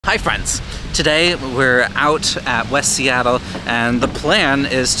Hi friends! Today we're out at West Seattle and the plan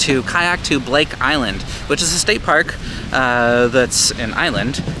is to kayak to Blake Island, which is a state park that's an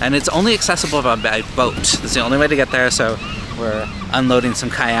island, and it's only accessible by boat. That's the only way to get there, so we're unloading some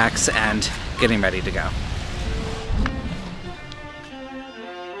kayaks and getting ready to go.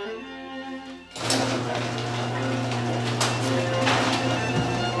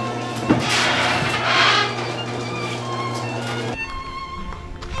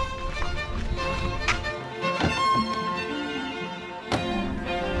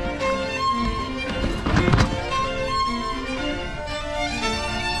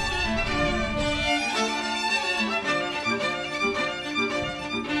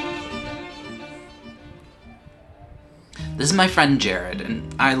 This is my friend Jared,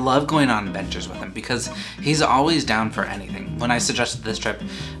 and I love going on adventures with him because he's always down for anything. When I suggested this trip,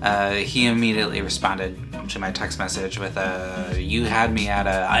 he immediately responded to my text message with you had me at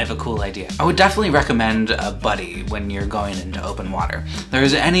I have a cool idea. I would definitely recommend a buddy when you're going into open water.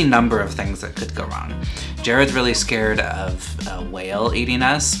 There's any number of things that could go wrong. Jared's really scared of a whale eating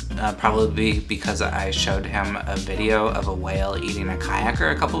us, probably because I showed him a video of a whale eating a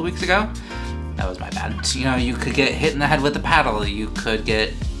kayaker a couple of weeks ago. That was my bad. You know, you could get hit in the head with a paddle, you could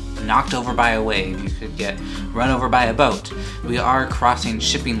get knocked over by a wave, you could get run over by a boat. We are crossing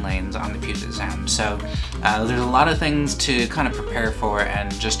shipping lanes on the Puget Sound, so there's a lot of things to kind of prepare for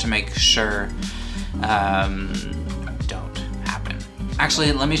and just to make sure don't happen.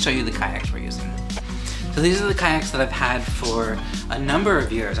 Actually, let me show you the kayaks we're using. So these are the kayaks that I've had for a number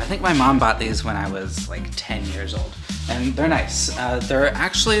of years. I think my mom bought these when I was like 10 years old. And they're nice. They're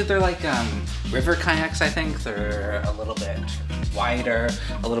like river kayaks, I think. They're a little bit wider,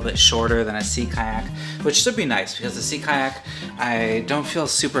 a little bit shorter than a sea kayak, which should be nice because the sea kayak, I don't feel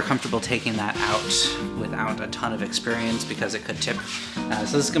super comfortable taking that out without a ton of experience because it could tip.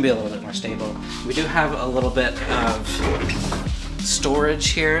 So this is gonna be a little bit more stable. We do have a little bit of storage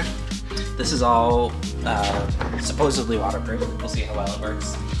here. This is all supposedly waterproof. We'll see how well it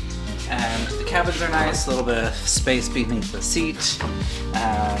works. And the cabins are nice, a little bit of space beneath the seat.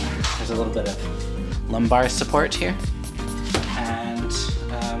 There's a little bit of lumbar support here. And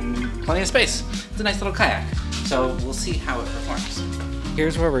plenty of space. It's a nice little kayak. So we'll see how it performs.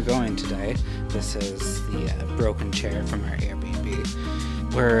 Here's where we're going today. This is the broken chair from our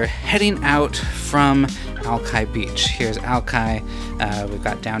Airbnb. We're heading out from Alki Beach. Here's Alki. We've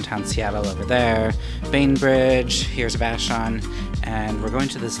got downtown Seattle over there. Bainbridge. Here's Vashon. And we're going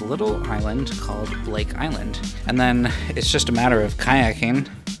to this little island called Blake Island. And then it's just a matter of kayaking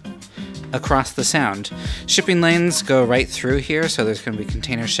across the sound. Shipping lanes go right through here, so there's going to be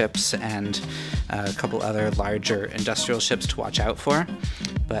container ships and a couple other larger industrial ships to watch out for.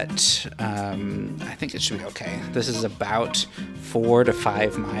 But I think it should be okay. This is about 4 to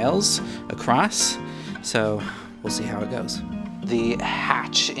 5 miles across, so we'll see how it goes. The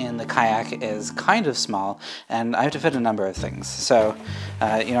hatch in the kayak is kind of small, and I have to fit a number of things. So,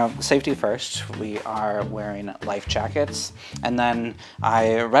 you know, safety first. We are wearing life jackets, and then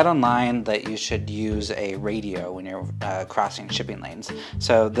I read online that you should use a radio when you're crossing shipping lanes.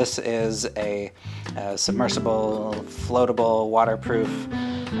 So this is a submersible, floatable, waterproof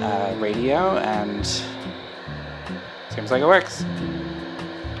radio, and seems like it works.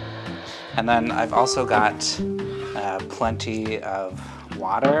 And then I've also got plenty of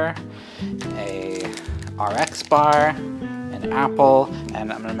water, a RX bar, an apple,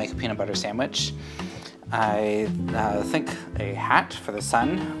 and I'm gonna make a peanut butter sandwich. I think a hat for the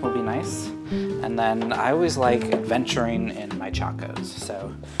sun will be nice. And then I always like adventuring in my Chacos,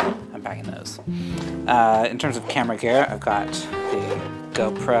 so I'm packing those. In terms of camera gear, I've got the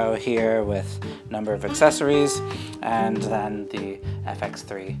GoPro here with a number of accessories, and then the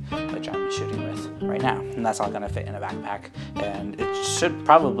FX3, which I'm shooting with right now. And that's all gonna fit in a backpack. And it should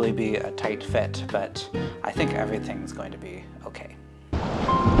probably be a tight fit, but I think everything's going to be okay.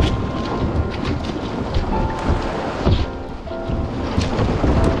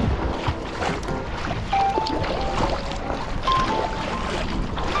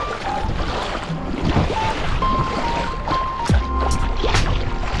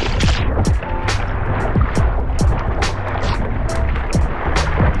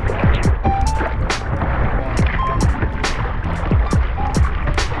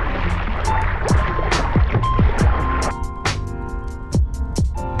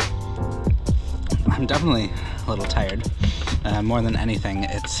 I'm definitely a little tired. More than anything,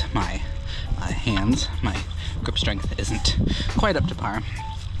 it's my hands. My grip strength isn't quite up to par.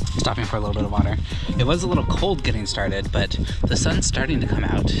 stopping for a little bit of water. It was a little cold getting started, but the sun's starting to come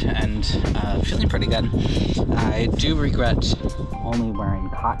out and feeling pretty good. I do regret only wearing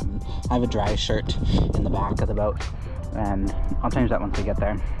cotton. I have a dry shirt in the back of the boat, and I'll change that once we get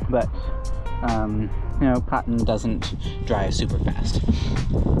there. But you know, cotton doesn't dry super fast.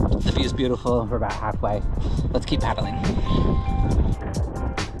 The view's beautiful. We're about halfway. Let's keep paddling.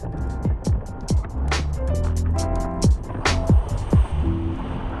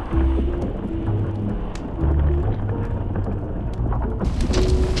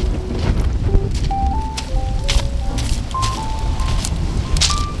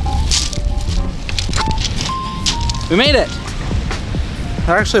 We made it!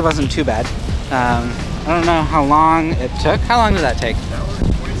 That actually wasn't too bad. I don't know how long it took. How long did that take?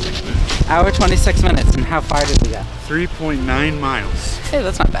 Hour 26 minutes. And how far did we go? 3.9 miles. Hey,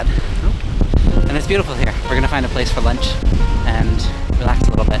 that's not bad. Nope. And it's beautiful here. We're gonna find a place for lunch and relax a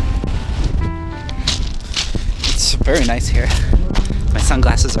little bit. It's very nice here. My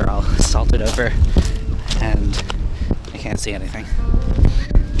sunglasses are all salted over and I can't see anything.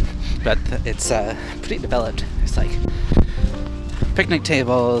 But it's pretty developed. It's like picnic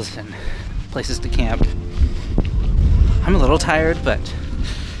tables and places to camp. I'm a little tired, but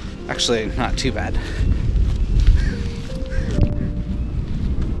actually not too bad.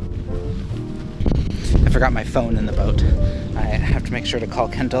 I forgot my phone in the boat. I have to make sure to call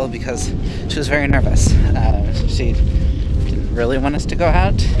Kendall because she was very nervous. She didn't really want us to go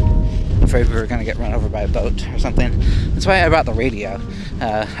out. Afraid we were going to get run over by a boat or something. That's why I brought the radio.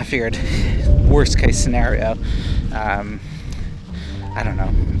 I figured worst case scenario, I don't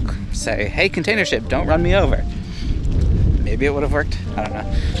know, say, hey, container ship, don't run me over. Maybe it would have worked, I don't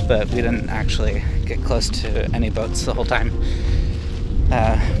know. But we didn't actually get close to any boats the whole time.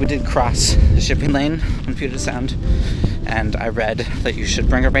 We did cross the shipping lane on Puget Sound, and I read that you should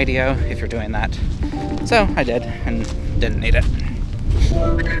bring a radio if you're doing that. So I did, and didn't need it.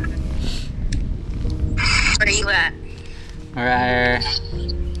 Where are you at? We're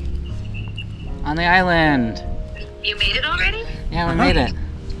on the island. You made it already? Yeah, we made it.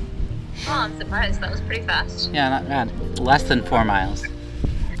 Oh, I'm surprised. That was pretty fast. Yeah, not bad. Less than 4 miles.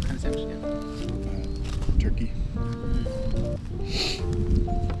 Turkey.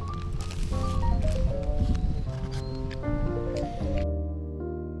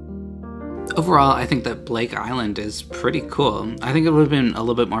 Overall, I think that Blake Island is pretty cool. I think it would have been a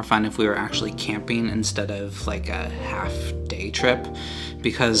little bit more fun if we were actually camping instead of like a half-day trip,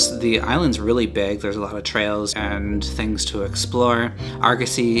 because the island's really big. There's a lot of trails and things to explore.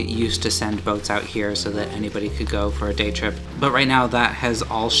 Argosy used to send boats out here so that anybody could go for a day trip, but right now that has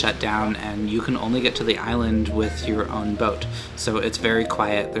all shut down and you can only get to the island with your own boat. So it's very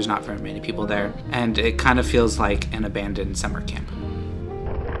quiet, there's not very many people there, and it kind of feels like an abandoned summer camp.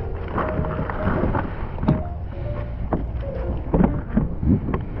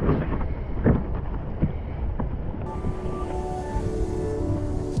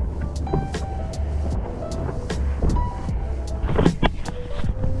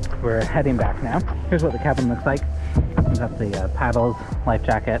 We're heading back now. Here's what the cabin looks like. We've got the paddles, life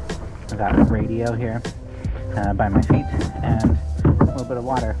jacket. I've got radio here by my feet and a little bit of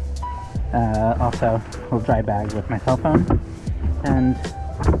water. Also, a little dry bag with my cell phone and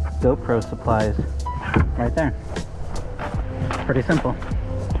GoPro supplies right there. Pretty simple.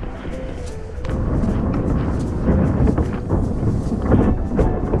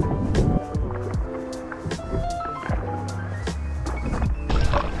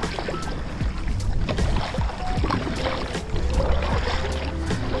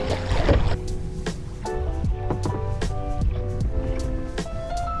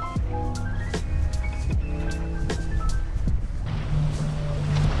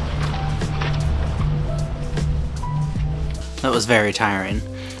 That was very tiring.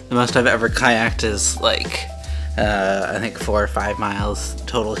 The most I've ever kayaked is like, I think 4 or 5 miles.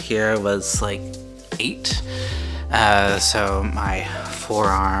 Total here was like 8. So my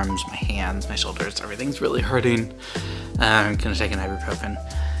forearms, my hands, my shoulders, everything's really hurting. I'm gonna take an ibuprofen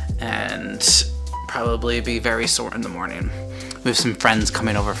and probably be very sore in the morning. We have some friends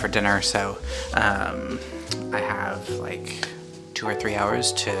coming over for dinner, so I have like 2 or 3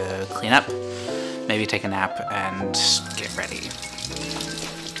 hours to clean up, maybe take a nap and get ready.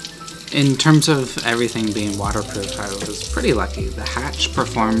 In terms of everything being waterproof, I was pretty lucky. The hatch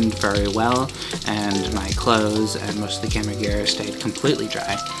performed very well, and my clothes and most of the camera gear stayed completely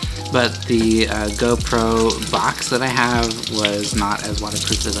dry. But the GoPro box that I have was not as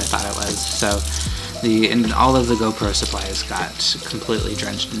waterproof as I thought it was, so And all of the GoPro supplies got completely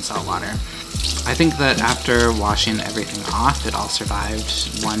drenched in salt water. I think that after washing everything off, it all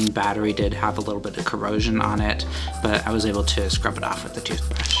survived. One battery did have a little bit of corrosion on it, but I was able to scrub it off with the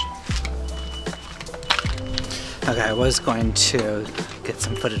toothbrush. Okay, I was going to get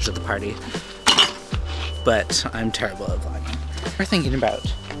some footage of the party, but I'm terrible at vlogging. We're thinking about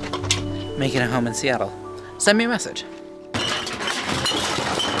making a home in Seattle. Send me a message.